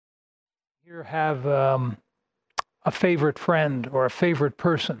Here have a favorite friend or a favorite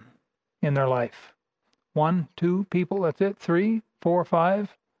person in their life? One, two people, that's it? Three, four,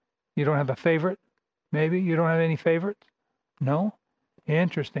 five? You don't have a favorite? Maybe you don't have any favorites? No?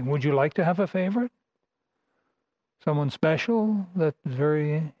 Interesting. Would you like to have a favorite? Someone special that's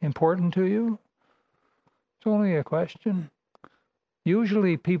very important to you? It's only a question.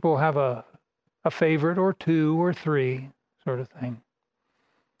 Usually people have a favorite or two or three sort of thing.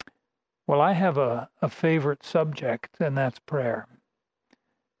 Well, I have a favorite subject, and that's prayer.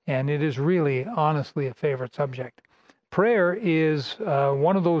 And it is really, honestly, a favorite subject. Prayer is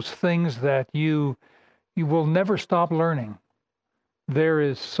one of those things that you will never stop learning. There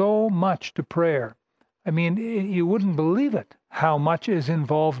is so much to prayer. I mean, you wouldn't believe it, how much is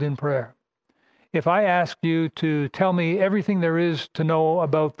involved in prayer. If I asked you to tell me everything there is to know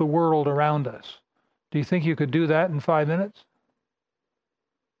about the world around us, do you think you could do that in 5 minutes?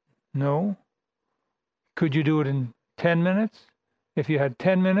 No. Could you do it in 10 minutes? If you had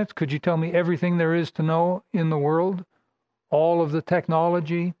 10 minutes, could you tell me everything there is to know in the world? All of the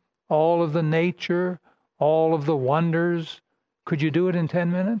technology, all of the nature, all of the wonders. Could you do it in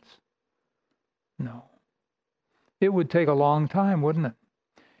 10 minutes? No. It would take a long time, wouldn't it?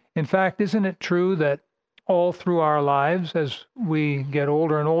 In fact, isn't it true that all through our lives, as we get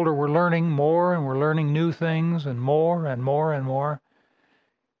older and older, we're learning more and we're learning new things and more and more and more?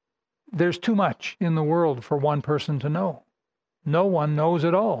 There's too much in the world for one person to know. No one knows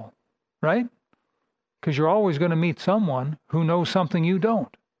it all, right? Because you're always going to meet someone who knows something you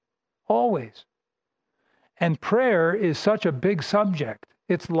don't. Always. And prayer is such a big subject.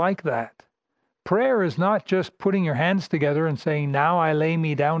 It's like that. Prayer is not just putting your hands together and saying, "Now I lay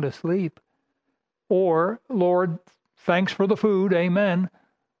me down to sleep," or, "Lord, thanks for the food, amen."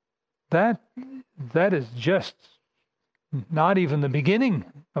 That is just not even the beginning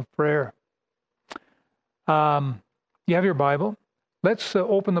of prayer. You have your Bible. Let's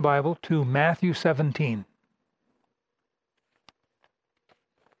open the Bible to Matthew 17.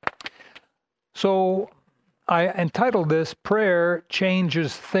 So I entitled this, Prayer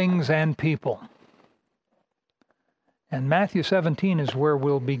Changes Things and People. And Matthew 17 is where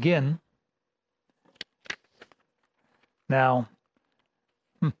we'll begin. Now,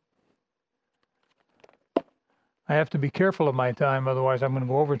 I have to be careful of my time, otherwise I'm going to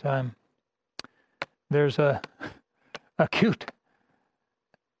go over time. There's a cute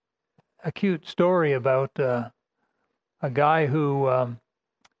story about a guy who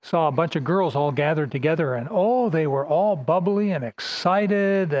saw a bunch of girls all gathered together, and they were all bubbly and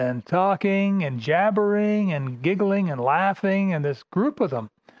excited and talking and jabbering and giggling and laughing, and this group of them.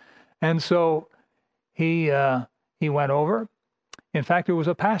 And so he went over. In fact, it was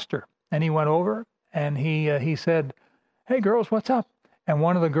a pastor, and he went over and he said, "Hey girls, what's up?" And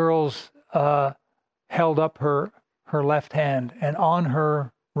one of the girls held up her left hand, and on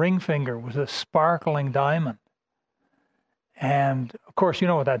her ring finger was a sparkling diamond. And of course, you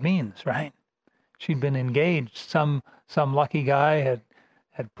know what that means, right? She'd been engaged. Some lucky guy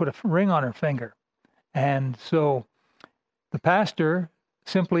had put a ring on her finger. And so the pastor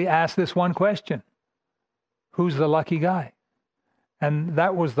simply asked this one question: who's the lucky guy? And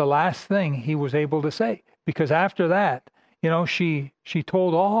that was the last thing he was able to say, because after that, she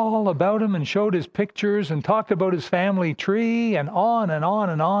told all about him and showed his pictures and talked about his family tree, and on and on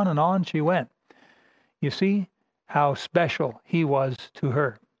and on and on she went. You see how special he was to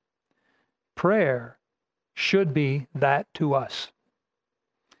her. Prayer should be that to us.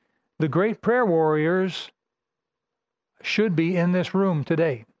 The great prayer warriors should be in this room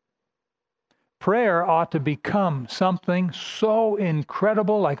today. Prayer ought to become something so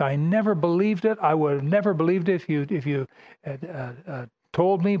incredible, like I never believed it. I would have never believed it if you had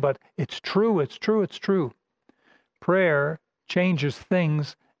told me, but it's true, it's true, it's true. Prayer changes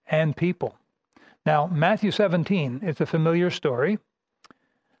things and people. Now, Matthew 17, it's a familiar story,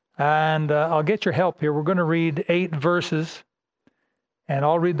 and I'll get your help here. We're going to read 8 verses, and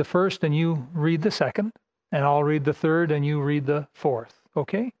I'll read the first, and you read the second, and I'll read the third, and you read the fourth.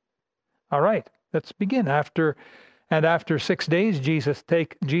 Okay? All right, let's begin. After 6 days, Jesus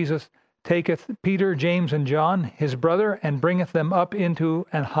taketh Peter, James, and John, his brother, and bringeth them up into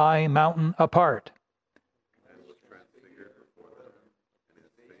an high mountain apart. And was transfigured before them, and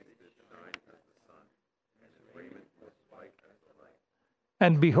his face did shine as the sun, and his raiment was white as the light.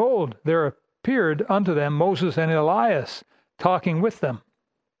 And behold, there appeared unto them Moses and Elias, talking with them.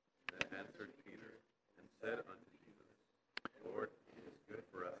 Then answered Peter, and said unto Jesus, Lord, it is good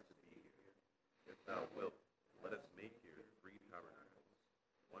for us to be here. If thou wilt, let us make here 3 tabernacles,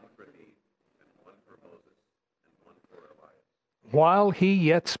 one for thee, and one for Moses, and one for Elias. While he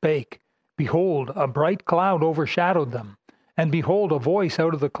yet spake, behold, a bright cloud overshadowed them. And behold, a voice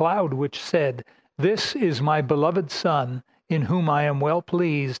out of the cloud which said, This is my beloved Son, in whom I am well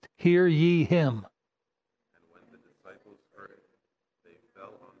pleased. Hear ye him. And when the disciples heard it, they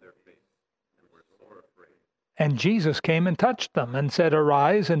fell on their face and were sore afraid. And Jesus came and touched them, and said,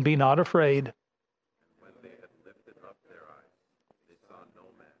 Arise, and be not afraid. And when they had lifted up their eyes, they saw no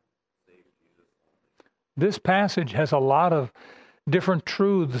man save Jesus only. This passage has a lot of different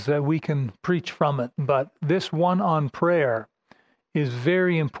truths that we can preach from it, but this one on prayer is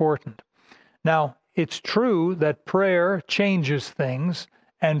very important. Now, it's true that prayer changes things,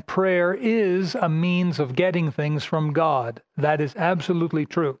 and prayer is a means of getting things from God. That is absolutely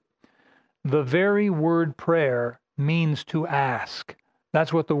true. The very word prayer means to ask.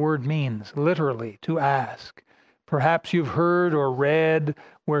 That's what the word means, literally, to ask. Perhaps you've heard or read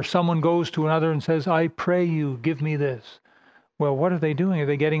where someone goes to another and says, I pray you, give me this. Well, what are they doing? Are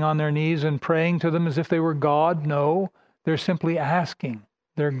they getting on their knees and praying to them as if they were God? No, they're simply asking.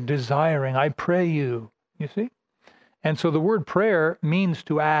 They're desiring, I pray you, you see? And so the word prayer means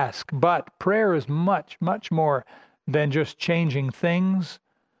to ask, but prayer is much, much more than just changing things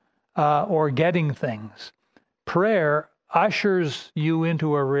or getting things. Prayer ushers you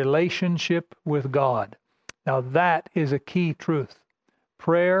into a relationship with God. Now that is a key truth.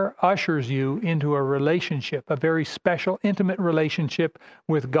 Prayer ushers you into a relationship, a very special, intimate relationship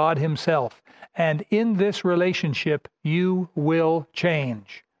with God himself. And in this relationship, you will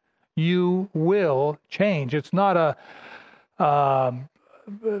change. You will change. It's not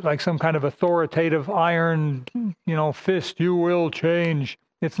like some kind of authoritative iron, fist, you will change.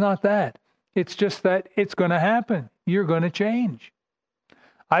 It's not that. It's just that it's going to happen. You're going to change.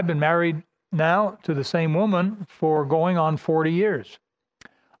 I've been married now to the same woman for going on 40 years.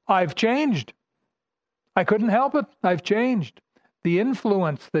 I've changed. I couldn't help it. I've changed. The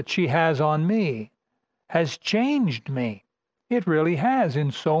influence that she has on me has changed me. It really has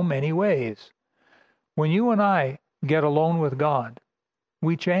in so many ways. When you and I get alone with God,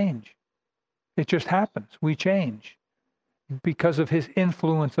 we change. It just happens. We change because of his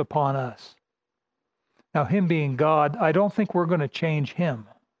influence upon us. Now, him being God, I don't think we're going to change him,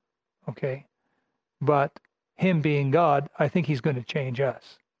 okay? But him being God, I think he's going to change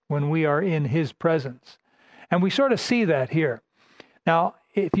us when we are in his presence. And we sort of see that here. Now,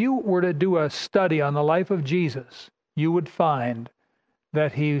 if you were to do a study on the life of Jesus, you would find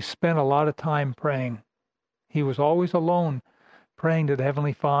that he spent a lot of time praying. He was always alone praying to the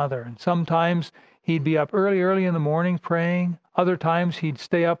Heavenly Father. And sometimes he'd be up early in the morning praying. Other times he'd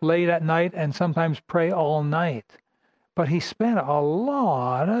stay up late at night and sometimes pray all night. But he spent a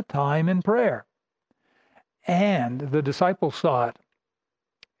lot of time in prayer. And the disciples saw it.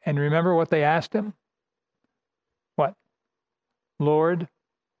 And remember what they asked him? What? Lord,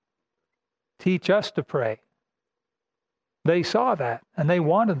 teach us to pray. They saw that and they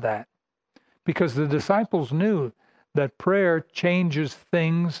wanted that because the disciples knew that prayer changes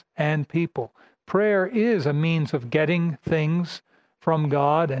things and people. Prayer is a means of getting things from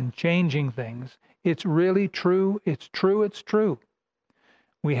God and changing things. It's really true. It's true. It's true.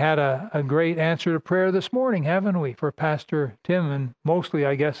 We had a great answer to prayer this morning, haven't we, for Pastor Tim and mostly,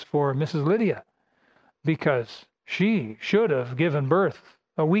 I guess, for Mrs. Lydia, because she should have given birth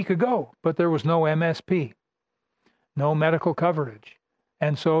a week ago, but there was no MSP, no medical coverage.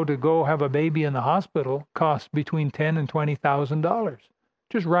 And so to go have a baby in the hospital costs between $10,000 and $20,000.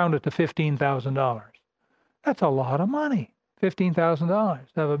 Just round it to $15,000. That's a lot of money, $15,000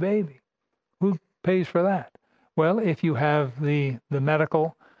 to have a baby. Who pays for that? Well, if you have the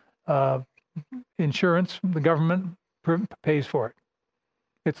medical insurance, the government pays for it.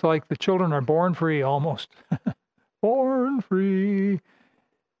 It's like the children are born free almost. Born free.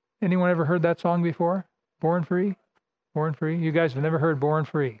 Anyone ever heard that song before? Born free? Born free? You guys have never heard Born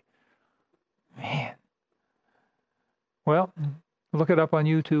Free? Man. Well, look it up on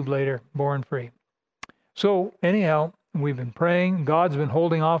YouTube later, Born Free. So anyhow, we've been praying. God's been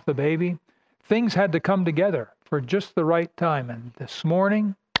holding off the baby. Things had to come together for just the right time. And this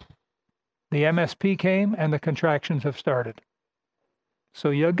morning, the MSP came and the contractions have started. So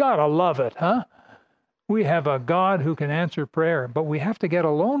you gotta love it, huh? We have a God who can answer prayer, but we have to get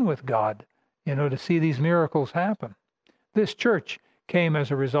alone with God, to see these miracles happen. This church came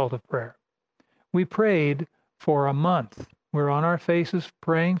as a result of prayer. We prayed for a month. We're on our faces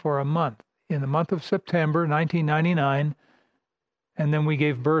praying for a month. In the month of September 1999, and then we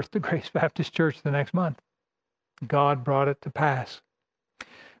gave birth to Grace Baptist Church the next month. God brought it to pass.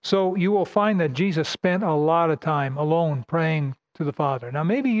 So you will find that Jesus spent a lot of time alone praying to the Father. Now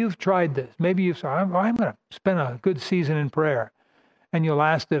maybe you've tried this. Maybe you've said, I'm going to spend a good season in prayer. and you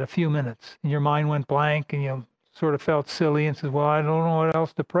lasted a few minutes, and your mind went blank, and you sort of felt silly and said, well, I don't know what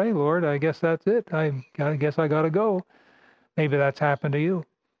else to pray, Lord. I guess that's it. I guess I got to go. Maybe that's happened to you.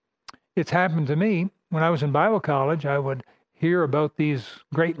 It's happened to me. When I was in Bible college, I would hear about these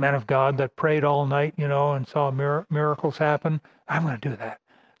great men of God that prayed all night, and saw miracles happen. I'm going to do that.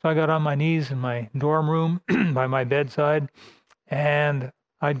 So I got on my knees in my dorm room by my bedside, and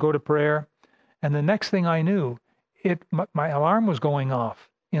I'd go to prayer. And the next thing I knew, my alarm was going off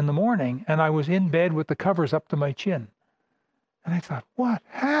in the morning, and I was in bed with the covers up to my chin. And I thought, what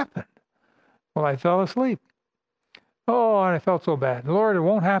happened? Well, I fell asleep. Oh, and I felt so bad. Lord, it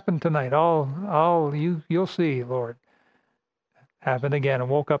won't happen tonight. You'll see, Lord. Happened again. I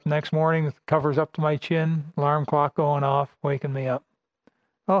woke up next morning with covers up to my chin, alarm clock going off, waking me up.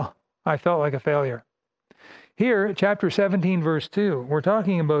 Oh, I felt like a failure. Here, chapter 17, verse 2, we're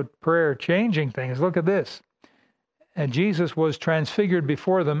talking about prayer changing things. Look at this. And Jesus was transfigured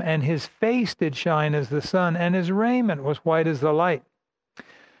before them, and his face did shine as the sun, and his raiment was white as the light.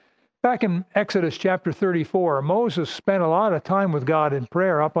 Back in Exodus chapter 34, Moses spent a lot of time with God in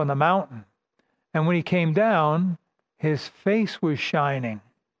prayer up on the mountain. And when he came down, his face was shining.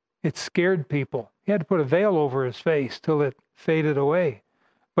 It scared people. He had to put a veil over his face till it faded away.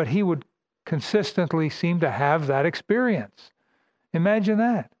 But he would consistently seem to have that experience. Imagine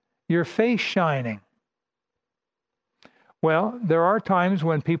that. Your face shining. Well, there are times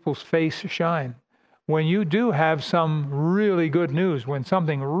when people's face shine. When you do have some really good news, when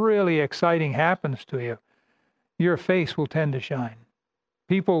something really exciting happens to you, your face will tend to shine.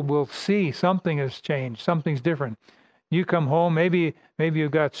 People will see something has changed, something's different. You come home, maybe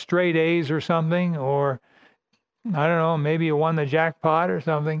you've got straight A's or something, or I don't know, maybe you won the jackpot or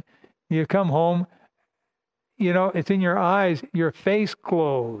something. You come home, it's in your eyes, your face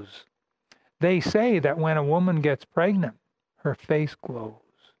glows. They say that when a woman gets pregnant, her face glows.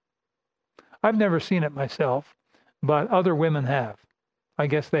 I've never seen it myself, but other women have. I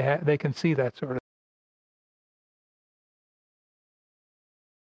guess they can see that sort of.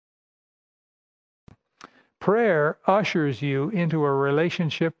 Prayer ushers you into a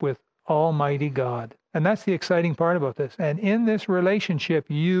relationship with Almighty God. And that's the exciting part about this. And in this relationship,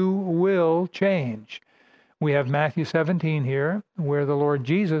 you will change. We have Matthew 17 here, where the Lord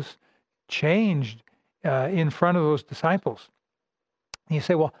Jesus changed in front of those disciples. And you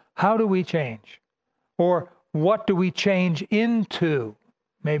say, well, how do we change? Or what do we change into?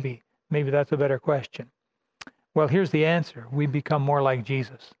 Maybe that's a better question. Well, here's the answer. We become more like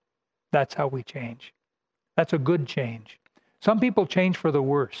Jesus. That's how we change. That's a good change. Some people change for the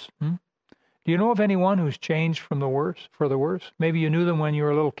worse. Do you know of anyone who's changed for the worse? Maybe you knew them when you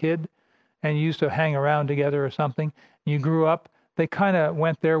were a little kid and you used to hang around together or something. You grew up, they kind of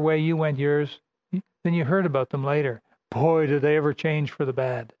went their way, you went yours. Then you heard about them later. Boy, did they ever change for the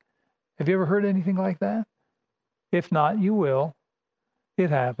bad. Have you ever heard anything like that? If not, you will. It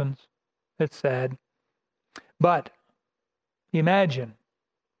happens. It's sad. But imagine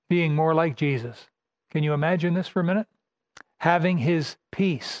being more like Jesus. Can you imagine this for a minute? Having his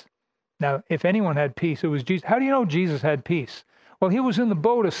peace. Now, if anyone had peace, it was Jesus. How do you know Jesus had peace? Well, he was in the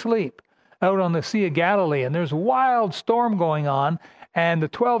boat asleep out on the Sea of Galilee, and there's a wild storm going on, and the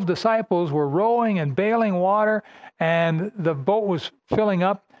 12 disciples were rowing and bailing water, and the boat was filling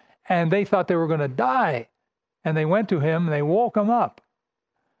up, and they thought they were going to die. And they went to him, and they woke him up.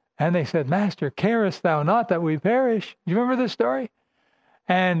 And they said, Master, carest thou not that we perish? Do you remember this story?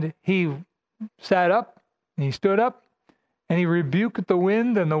 And he sat up, and he stood up, and he rebuked the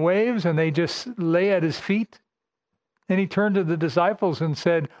wind and the waves, and they just lay at his feet. And he turned to the disciples and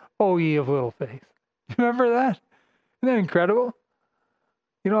said, "O ye of little faith." You remember that? Isn't that incredible?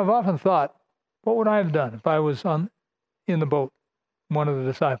 I've often thought, what would I have done if I was in the boat, one of the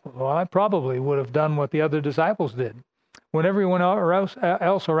disciples? Well, I probably would have done what the other disciples did. When everyone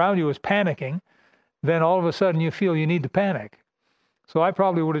else around you is panicking, then all of a sudden you feel you need to panic. So I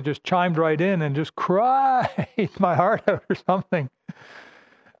probably would have just chimed right in and just cried my heart out or something.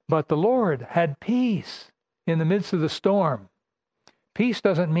 But the Lord had peace in the midst of the storm. Peace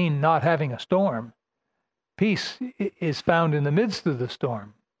doesn't mean not having a storm. Peace is found in the midst of the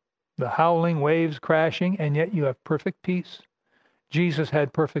storm. The howling waves crashing, and yet you have perfect peace. Jesus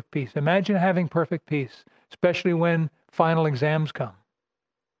had perfect peace. Imagine having perfect peace, especially when final exams come.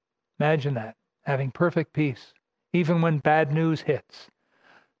 Imagine that, having perfect peace. Even when bad news hits,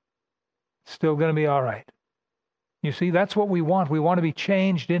 it's still going to be all right. You see, that's what we want. We want to be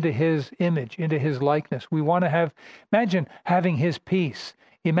changed into his image, into his likeness. We want to imagine having his peace.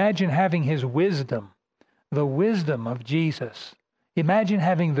 Imagine having his wisdom, the wisdom of Jesus. Imagine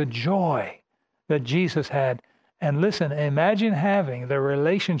having the joy that Jesus had And listen, imagine having the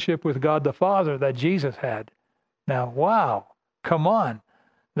relationship with God the Father that Jesus had. Now, wow, come on,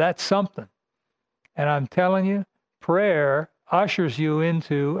 that's something. And I'm telling you, prayer ushers you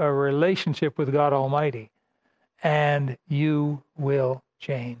into a relationship with God Almighty, and you will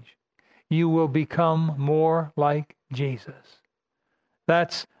change. You will become more like Jesus.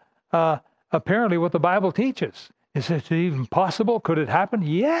 That's apparently what the Bible teaches. Is it even possible? Could it happen?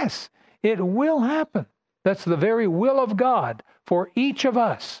 Yes, it will happen. That's the very will of God for each of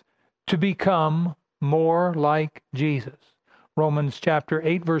us to become more like Jesus. Romans chapter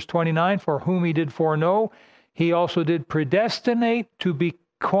 8, verse 29, for whom he did foreknow, he also did predestinate to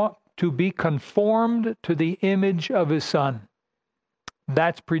be conformed to the image of his Son.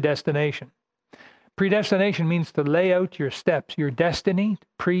 That's predestination. Predestination means to lay out your steps, your destiny,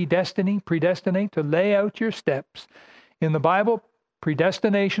 predestinate, to lay out your steps. In the Bible,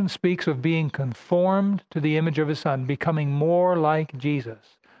 predestination speaks of being conformed to the image of his Son, becoming more like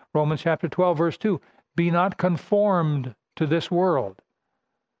Jesus. Romans chapter 12, verse 2, be not conformed to this world,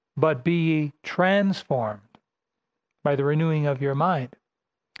 but be ye transformed by the renewing of your mind.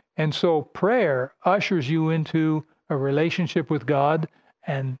 And so prayer ushers you into a relationship with God,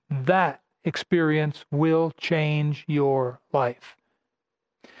 and that experience will change your life.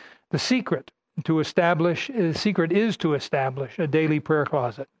 The secret is to establish a daily prayer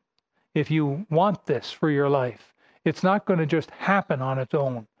closet. If you want this for your life, it's not going to just happen on its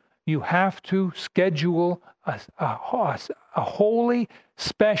own. You have to schedule a holy,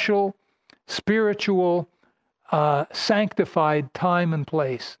 special, spiritual, sanctified time and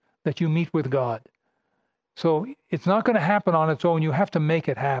place that you meet with God. So it's not going to happen on its own. You have to make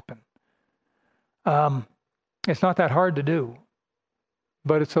it happen. It's not that hard to do,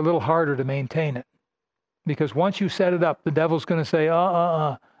 but it's a little harder to maintain it. Because once you set it up, the devil's going to say,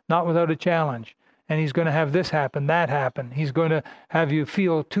 not without a challenge. And he's going to have this happen, that happen. He's going to have you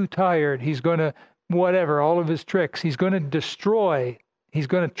feel too tired. He's going to, whatever, all of his tricks. He's going to destroy. He's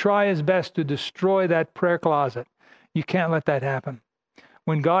going to try his best to destroy that prayer closet. You can't let that happen.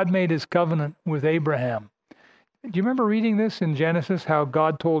 When God made his covenant with Abraham, do you remember reading this in Genesis, how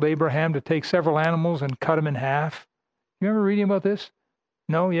God told Abraham to take several animals and cut them in half? You remember reading about this?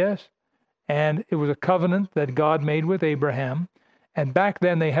 No? Yes? And it was a covenant that God made with Abraham. And back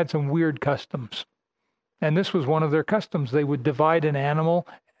then they had some weird customs. And this was one of their customs. They would divide an animal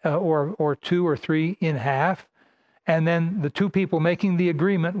or two or three in half. And then the two people making the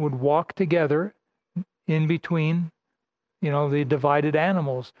agreement would walk together in between, the divided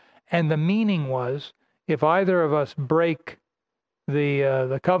animals. And the meaning was, if either of us break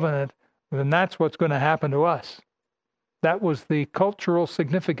the covenant, then that's what's going to happen to us. That was the cultural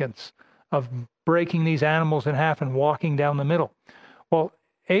significance of breaking these animals in half and walking down the middle. Well,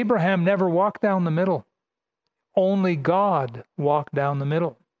 Abraham never walked down the middle. Only God walked down the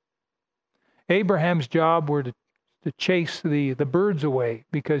middle. Abraham's job were to chase the birds away,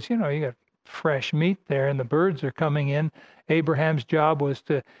 because, you got fresh meat there and the birds are coming in. Abraham's job was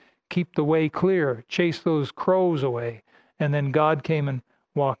to keep the way clear, chase those crows away. And then God came and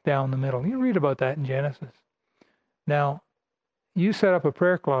walked down the middle. You read about that in Genesis. Now, you set up a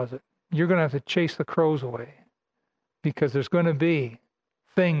prayer closet, you're going to have to chase the crows away, because there's going to be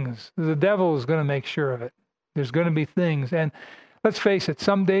things. The devil is going to make sure of it. There's going to be things. And let's face it,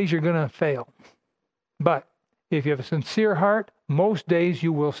 some days you're going to fail. But if you have a sincere heart, most days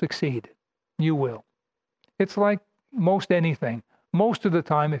you will succeed. You will. It's like most anything. Most of the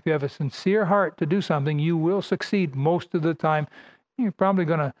time, if you have a sincere heart to do something, you will succeed. Most of the time, you're probably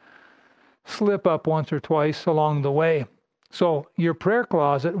going to slip up once or twice along the way. So your prayer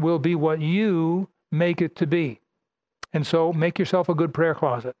closet will be what you make it to be. And so make yourself a good prayer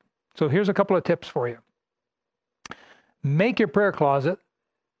closet. So here's a couple of tips for you. Make your prayer closet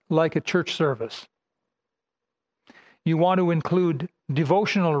like a church service. You want to include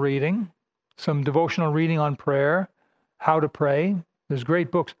devotional reading, some devotional reading on prayer, how to pray. There's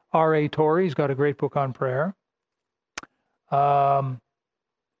great books. R.A. Torrey's got a great book on prayer. Rosalind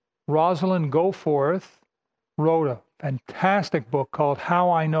Goforth wrote a fantastic book called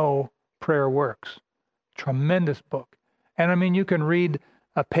How I Know Prayer Works. Tremendous book. And you can read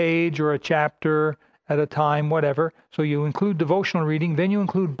a page or a chapter at a time, whatever. So you include devotional reading, then you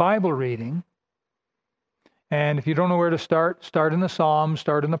include Bible reading. And if you don't know where to start in the Psalms,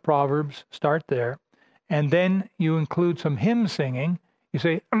 start in the Proverbs, start there. And then you include some hymn singing. You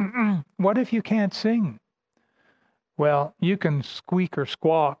say, what if you can't sing? Well, you can squeak or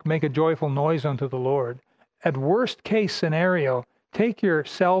squawk, make a joyful noise unto the Lord. At worst case scenario, take your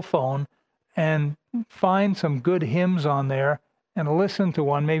cell phone and find some good hymns on there and listen to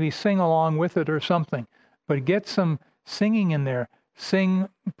one, maybe sing along with it or something. but get some singing in there. Sing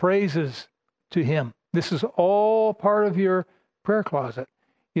praises to Him. This is all part of your prayer closet.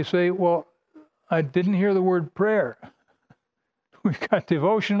 You say, well, I didn't hear the word prayer. We've got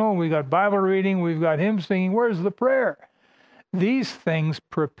devotional, we've got Bible reading, we've got hymn singing. Where's the prayer? These things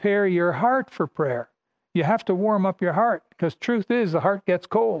prepare your heart for prayer. You have to warm up your heart, because truth is the heart gets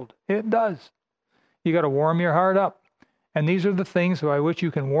cold. It does. You got to warm your heart up. And these are the things by which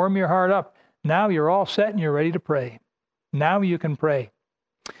you can warm your heart up. Now you're all set and you're ready to pray. Now you can pray.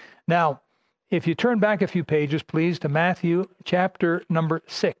 Now, if you turn back a few pages, please, to Matthew chapter number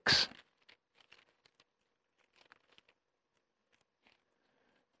 6.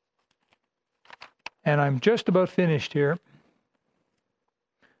 And I'm just about finished here.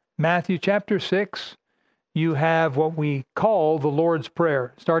 Matthew chapter 6, you have what we call the Lord's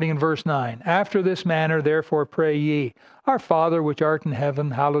Prayer, starting in verse 9. After this manner, therefore, pray ye, Our Father which art in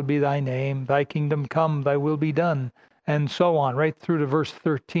heaven, hallowed be thy name. Thy kingdom come, thy will be done, and so on, right through to verse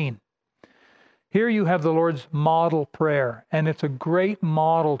 13. Here you have the Lord's model prayer, and it's a great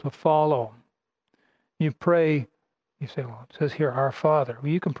model to follow. You pray, you say, well, it says here, Our Father.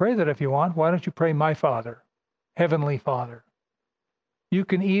 Well, you can pray that if you want. Why don't you pray my Father, Heavenly Father? You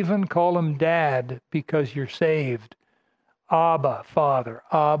can even call him Dad because you're saved. Abba, Father.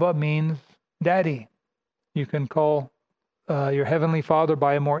 Abba means Daddy. You can call your Heavenly Father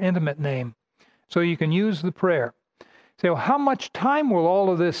by a more intimate name. So you can use the prayer. Say, well, how much time will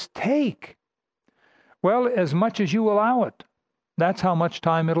all of this take? Well, as much as you allow it. That's how much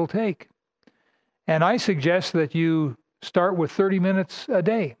time it'll take. And I suggest that you start with 30 minutes a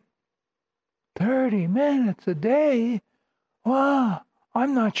day. 30 minutes a day? Wow,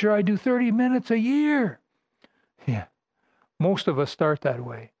 I'm not sure I do 30 minutes a year. Yeah, most of us start that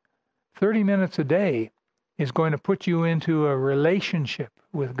way. 30 minutes a day is going to put you into a relationship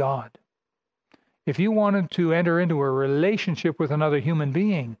with God. If you wanted to enter into a relationship with another human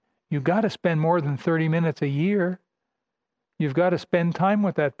being, you've got to spend more than 30 minutes a year. You've got to spend time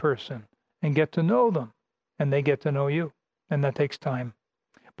with that person and get to know them, and they get to know you, and that takes time.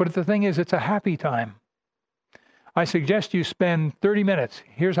 But the thing is, it's a happy time. I suggest you spend 30 minutes.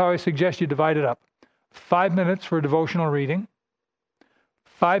 Here's how I suggest you divide it up. 5 minutes for devotional reading,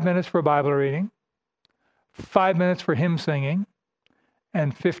 5 minutes for Bible reading, 5 minutes for hymn singing,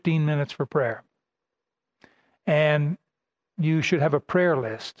 and 15 minutes for prayer. And you should have a prayer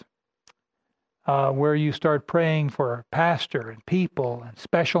list where you start praying for pastor and people and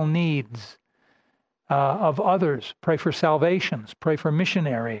special needs of others. Pray for salvations. Pray for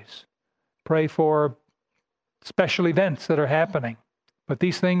missionaries. Pray for special events that are happening. But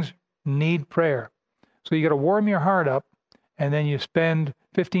these things need prayer. So you got to warm your heart up, and then you spend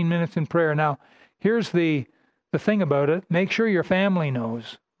 15 minutes in prayer. Now, here's the thing about it. Make sure your family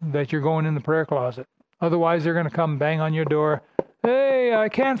knows that you're going in the prayer closet. Otherwise, they're going to come bang on your door. Hey, I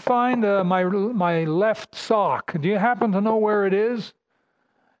can't find my left sock. Do you happen to know where it is?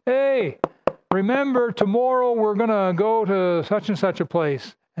 Hey, remember, tomorrow we're going to go to such and such a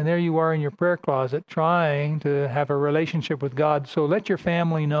place. And there you are in your prayer closet trying to have a relationship with God. So let your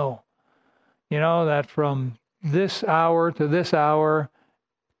family know, that from this hour to this hour,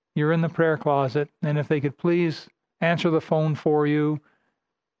 you're in the prayer closet. And if they could please answer the phone for you,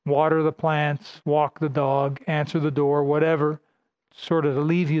 water the plants, walk the dog, answer the door, whatever, sort of to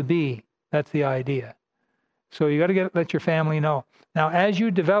leave you be. That's the idea. So you got to let your family know. Now, as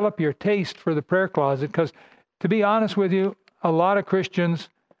you develop your taste for the prayer closet, because to be honest with you, a lot of Christians,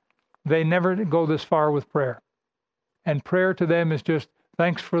 they never go this far with prayer. And prayer to them is just,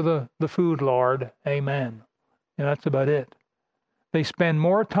 thanks for the food, Lord. Amen. And that's about it. They spend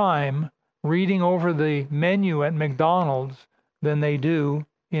more time reading over the menu at McDonald's than they do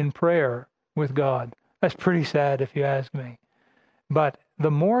in prayer with God. That's pretty sad if you ask me. But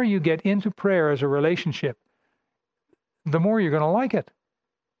the more you get into prayer as a relationship, the more you're going to like it.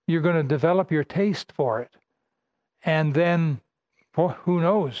 You're going to develop your taste for it. And then, who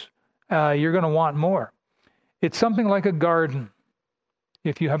knows, you're going to want more. It's something like a garden.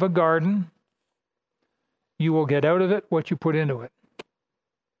 If you have a garden, you will get out of it what you put into it.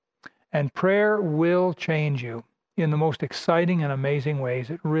 And prayer will change you in the most exciting and amazing ways.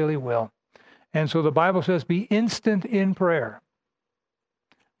 It really will. And so the Bible says, be instant in prayer.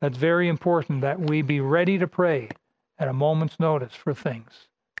 That's very important, that we be ready to pray at a moment's notice for things.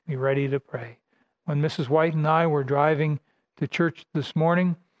 Be ready to pray. When Mrs. White and I were driving to church this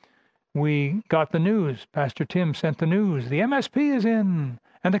morning, we got the news. Pastor Tim sent the news. The MSP is in,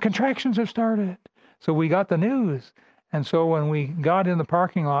 and the contractions have started. So we got the news. And so when we got in the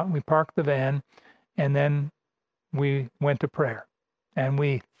parking lot, we parked the van, and then we went to prayer. And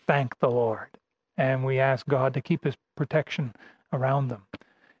we thanked the Lord. and we ask God to keep his protection around them.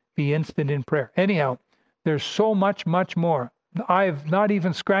 Be instant in prayer. Anyhow, there's so much, much more. I've not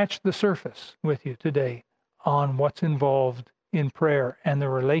even scratched the surface with you today on what's involved in prayer and the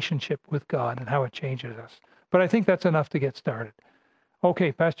relationship with God and how it changes us. But I think that's enough to get started.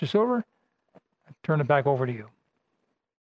 Okay, Pastor Silver, I turn it back over to you.